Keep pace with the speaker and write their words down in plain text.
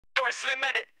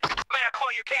Illuminated. May I call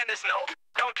you Candace? No,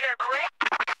 don't care, correct?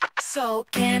 So,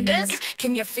 Candace,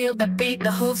 can you feel the beat?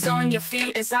 The hooves on your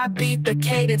feet as I beat the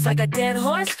cadence like a dead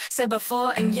horse, said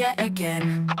before and yet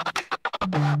again.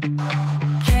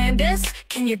 Candace,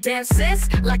 can you dance this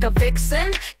like a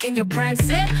vixen? Can you prance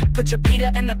it? Put your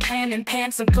Peter in the pan and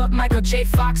pants and put Michael J.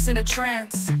 Fox in a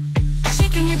trance.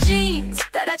 Shaking your jeans,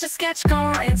 that at your sketch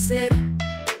gone rancid.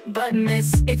 But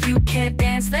miss, if you can't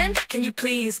dance then, can you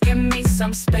please give me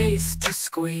some space to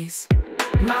squeeze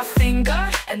my finger,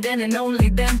 and then and only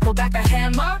then pull back a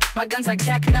hammer. My gun's like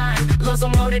Tech 9, lows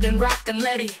loaded and rocked and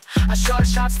ready. A short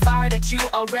shot's fired at you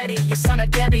already, you son of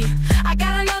Debbie. I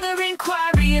got another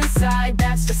inquiry inside,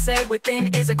 that's to say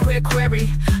within is a queer query.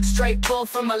 Straight pull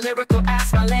from a lyrical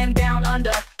ass, my land down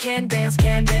under. Can dance,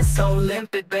 Candace, so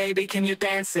limp it, baby, can you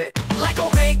dance it? Like a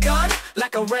ray gun,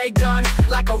 like a ray gun,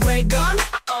 like a ray gun.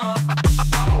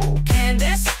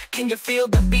 Candace, can you feel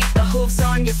the beat? The hooves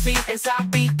on your feet as I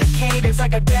beat the cadence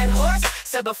like a dead horse,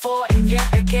 said before and yet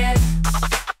again.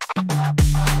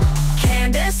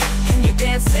 Candace, can you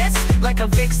dance this like a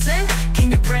vixen?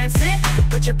 Can you prance it?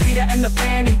 Put your Peter in the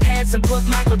pan and pants and put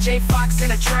Michael J. Fox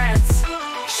in a trance.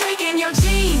 Shaking your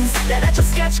jeans, that at your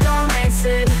sketch gone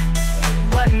rancid.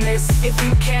 But miss, if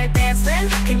you can't dance then,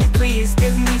 can you please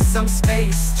give me some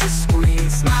space to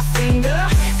squeeze my finger,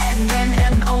 and then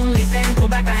and only then pull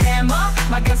back a hammer.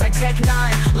 My gun's like Tech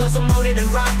 9, loads loaded and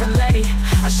rocked and ready.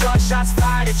 A short shot's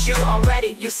fired at you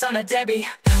already, you son of Debbie.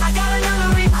 I got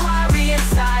another inquiry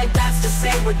inside, that's to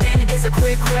say within is a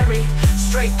quick query.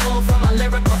 Straight pull from a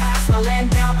lyrical ass, my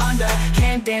land down under.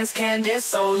 Can't dance, Candace,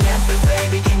 so limp it,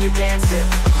 baby, can you dance it?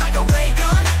 Like a ray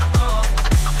gun,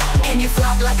 can you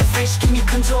flop like a fish? Can you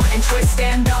contour and twist,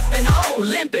 stand up and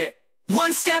limp it?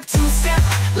 One step, two step,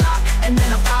 lock, and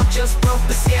then a pop just broke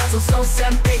the scales. So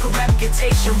some big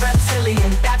reputation,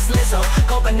 reptilian, that's Lizzo,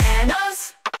 go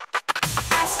bananas.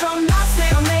 Astronauts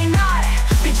may or may not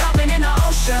be jumping in the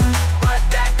ocean, but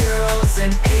that girl's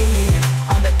an alien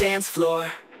on the dance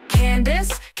floor.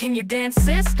 Candace, can you dance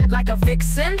this like a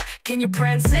vixen? Can you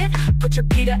prance it? Put your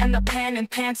Peter in the pan and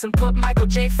pants and put Michael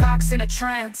J. Fox in a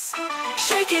trance.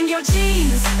 Shaking your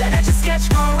jeans, that at your sketch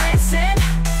gone rancid.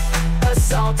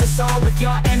 Assault with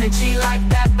your energy like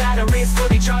that battery is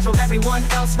fully charged while everyone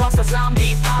else wants a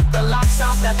zombie. Pop the locks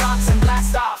off that box and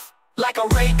blast off like a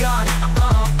ray gun.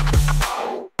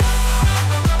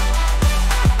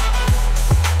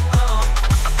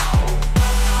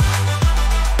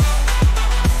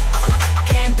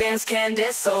 Dance,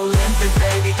 Candace, so limp it,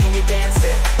 baby, can you dance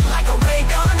it? Like a ray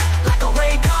gun, like a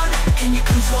ray gun. Can you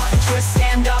contour and twist,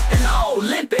 stand up and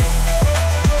limp it?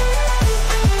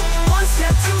 One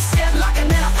step, two step, lock, and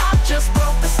then a pop just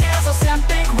broke the scales. So some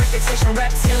big reputation,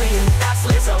 reptilian, that's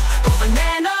Lizzo, go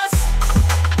bananas.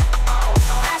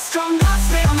 Astronauts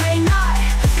may or may not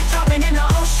be dropping in the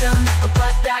ocean,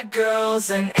 but that girl's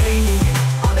an alien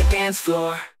on the dance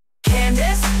floor.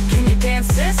 Candace, can you dance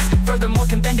this? Furthermore,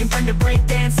 can bending friend to break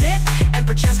dance it? And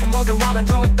perchance can Morgan while and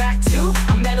throw it back too.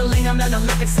 I'm meddling, I'm on a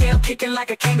Olympic scale, kicking like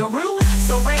a kangaroo.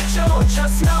 So Rachael,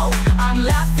 just know I'm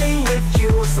laughing with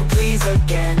you, so please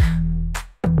again.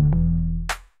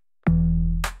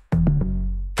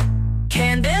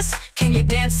 Candace, can you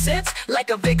dance it like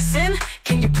a vixen?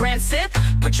 Can you prance it?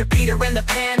 Put your Peter in the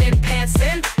pan and pants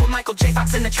in. Put Michael J.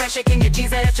 Fox in the trash, shaking your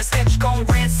jeans that at your sketch gone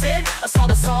rancid.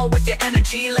 Assault with your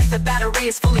energy like the battery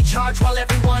is fully charged while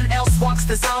everyone else walks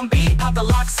the zombie. Pop the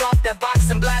locks off that box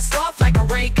and blast off like a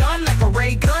ray gun, like a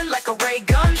ray gun, like a ray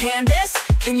gun. Candace,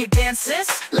 can you dance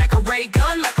this like a ray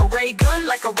gun, like a ray gun,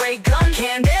 like a ray gun?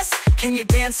 Candace, can you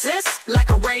dance this like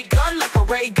a ray gun, like a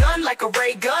ray gun, like a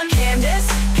ray gun? Candace,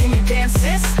 can you dance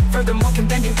this? Furthermore, can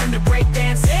bending from the break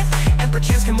dance it? And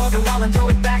perchance can Morgan while and throw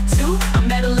it back too. I'm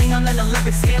meddling on an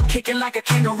Olympic scale, kicking like a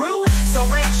kangaroo. So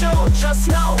Rachael, just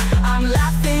know I'm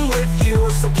laughing with you,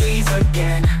 so please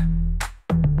again.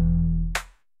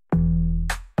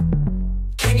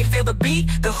 Can you feel the beat?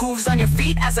 The hooves on your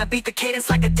feet as I beat the cadence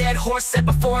like a dead horse, said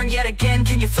before and yet again.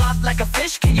 Can you flop like a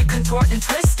fish? Can you contort and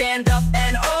twist, stand up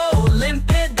and limp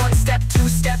it? One step, two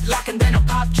step, lock, and then a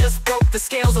pop just broke the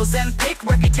scales. Ozempic,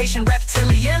 reputation,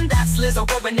 reptilian, that's Lizzo,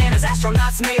 go bananas.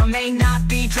 Astronauts may or may not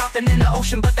be dropping in the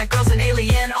ocean, but that girl's an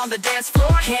alien on the dance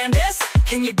floor. Candace,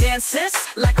 can you dance this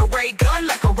like a ray gun,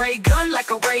 like a ray gun,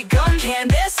 like a ray gun?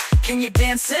 Candace, can you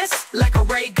dance this like a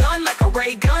ray gun, like a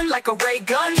ray gun, like a ray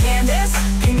gun? Candace,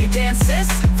 can you dance this?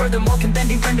 Furthermore, can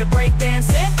bending friend to break dance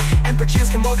it? And perchance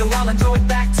can Morgan while and throw it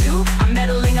back too. I'm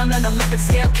meddling on an Olympic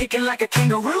scale, kicking like a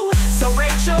kangaroo. So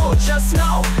Rachael, just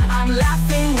know I'm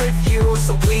laughing with you,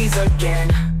 so please again.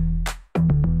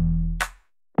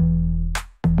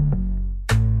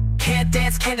 Can't dance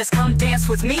dance, Candace, come dance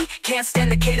with me. Can't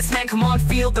stand the cadence, man, come on,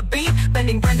 feel the beat.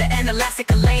 Bending Brenda and elastic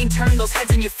Elaine, turn those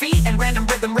heads in your feet. And random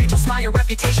rhythm, Rachel, smile, your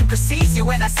reputation precedes you.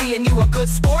 And I see in you a good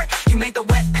sport. You made the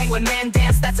wet penguin man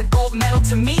dance, that's a gold medal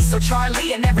to me. So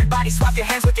Charlie and everybody, swap your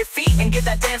hands with your feet and give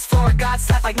that dance floor a god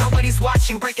slap like nobody's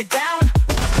watching. Break it down.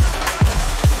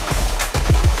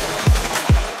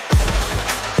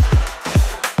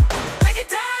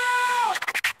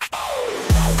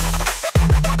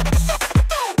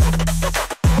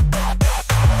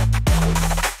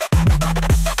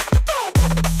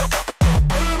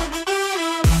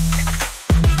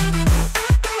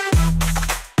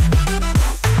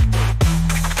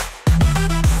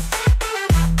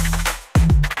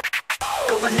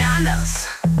 Bananas.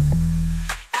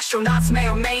 Astronauts may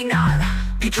or may not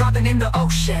be dropping in the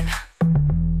ocean,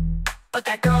 but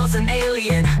that girl's an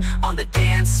alien on the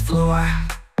dance floor.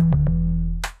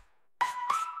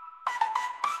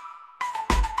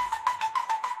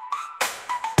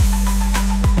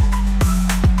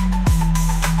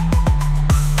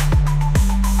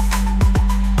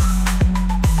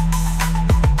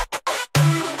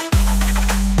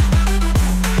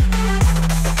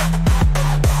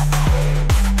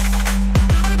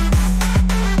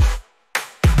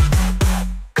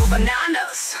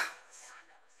 Bananas.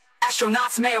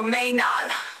 Astronauts may or may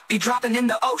not be dropping in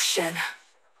the ocean,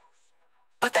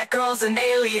 but that girl's an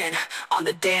alien on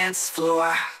the dance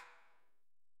floor.